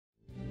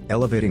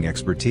Elevating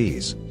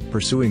expertise,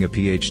 pursuing a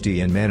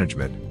PhD in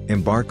management.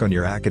 Embark on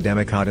your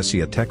academic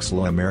odyssey at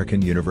Texila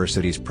American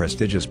University's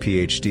prestigious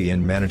PhD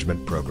in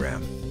Management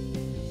program.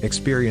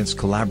 Experience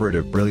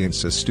collaborative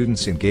brilliance as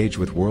students engage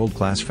with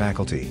world-class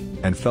faculty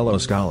and fellow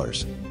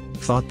scholars.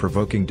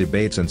 Thought-provoking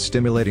debates and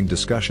stimulating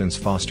discussions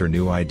foster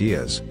new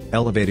ideas,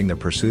 elevating the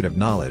pursuit of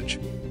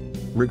knowledge.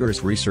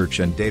 Rigorous research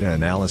and data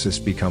analysis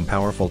become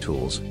powerful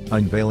tools,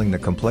 unveiling the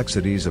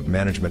complexities of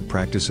management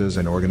practices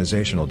and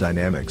organizational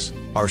dynamics.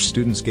 Our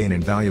students gain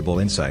invaluable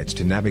insights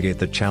to navigate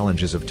the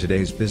challenges of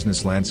today's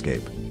business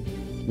landscape.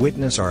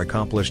 Witness our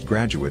accomplished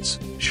graduates,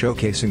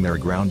 showcasing their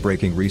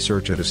groundbreaking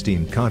research at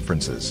esteemed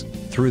conferences.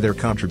 Through their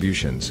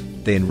contributions,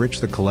 they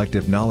enrich the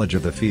collective knowledge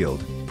of the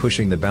field,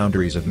 pushing the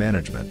boundaries of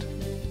management.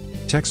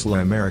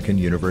 Texila American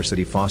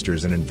University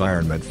fosters an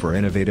environment for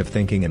innovative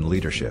thinking and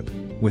leadership.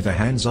 With a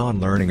hands-on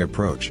learning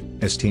approach,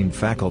 esteemed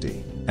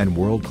faculty, and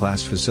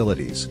world-class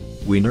facilities,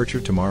 we nurture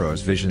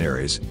tomorrow's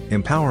visionaries,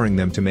 empowering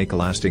them to make a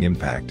lasting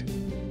impact.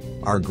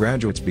 Our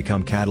graduates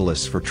become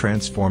catalysts for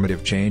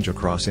transformative change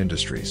across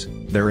industries.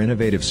 Their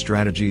innovative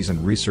strategies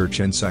and research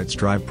insights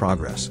drive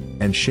progress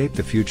and shape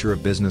the future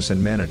of business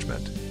and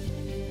management.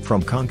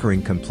 From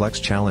conquering complex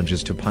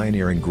challenges to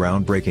pioneering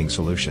groundbreaking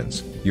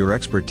solutions, your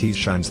expertise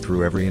shines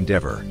through every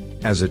endeavor.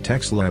 As a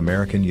Texila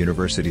American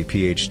University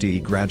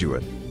PhD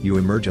graduate, you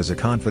emerge as a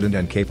confident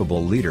and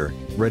capable leader,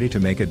 ready to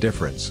make a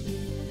difference.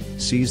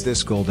 Seize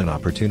this golden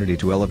opportunity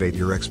to elevate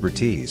your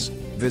expertise.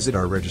 Visit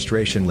our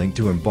registration link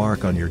to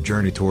embark on your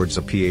journey towards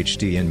a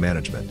PhD in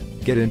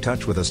management. Get in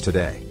touch with us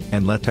today,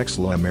 and let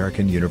Texila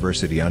American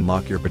University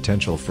unlock your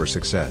potential for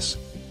success.